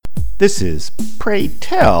This is Pray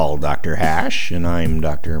Tell Dr. Hash, and I'm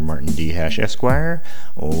Dr. Martin D. Hash, Esquire,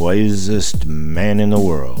 wisest man in the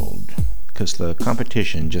world, 'cause the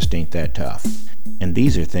competition just ain't that tough. And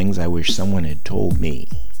these are things I wish someone had told me.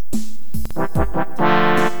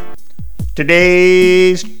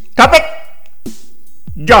 Today's topic: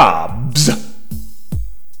 jobs.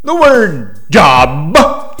 The word job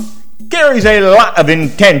carries a lot of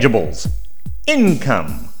intangibles: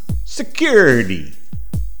 income, security,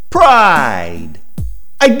 pride,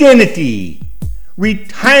 identity,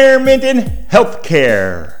 retirement, and health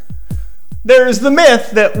care. There's the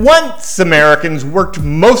myth that once Americans worked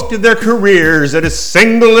most of their careers at a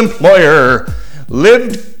single employer,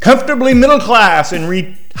 lived comfortably middle class, and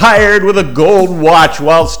retired with a gold watch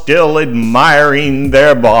while still admiring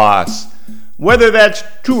their boss. Whether that's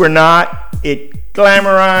true or not, it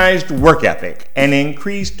glamorized work ethic and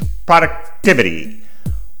increased productivity.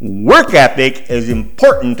 Work ethic is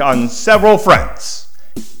important on several fronts: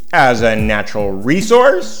 as a natural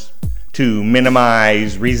resource, to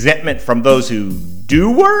minimize resentment from those who do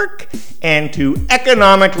work, and to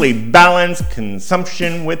economically balance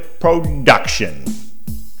consumption with production.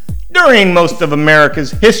 During most of America's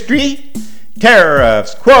history,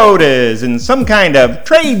 tariffs, quotas, and some kind of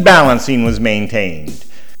trade balancing was maintained.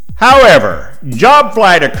 However, job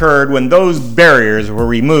flight occurred when those barriers were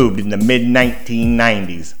removed in the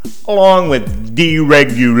mid-1990s, along with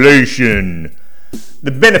deregulation.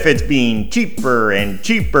 The benefits being cheaper and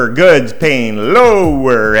cheaper goods paying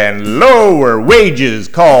lower and lower wages,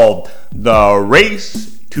 called the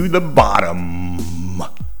race to the bottom.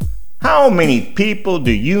 How many people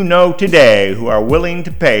do you know today who are willing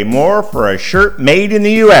to pay more for a shirt made in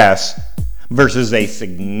the U.S. versus a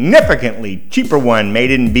significantly cheaper one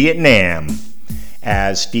made in Vietnam?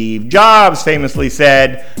 As Steve Jobs famously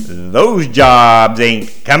said, those jobs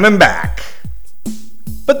ain't coming back.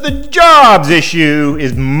 But the jobs issue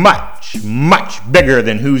is much, much bigger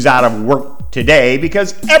than who's out of work today,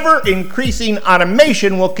 because ever-increasing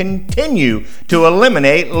automation will continue to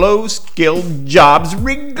eliminate low-skilled jobs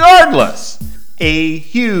regardless. A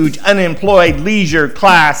huge unemployed leisure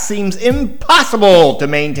class seems impossible to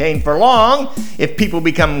maintain for long if people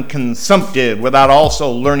become consumptive without also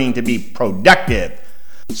learning to be productive.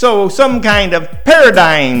 So some kind of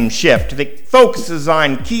paradigm shift that focuses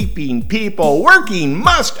on keeping people working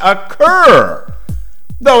must occur.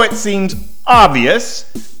 Though it seems obvious,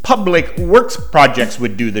 public works projects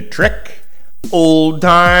would do the trick.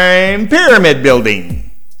 Old-time pyramid building,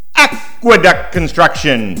 aqueduct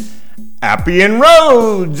construction, Appian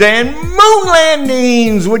roads, and moon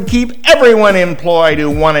landings would keep everyone employed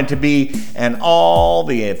who wanted to be, and all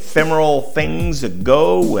the ephemeral things that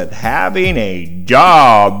go with having a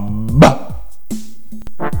job.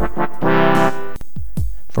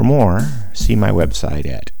 For more, see my website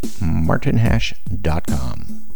at martinhash.com.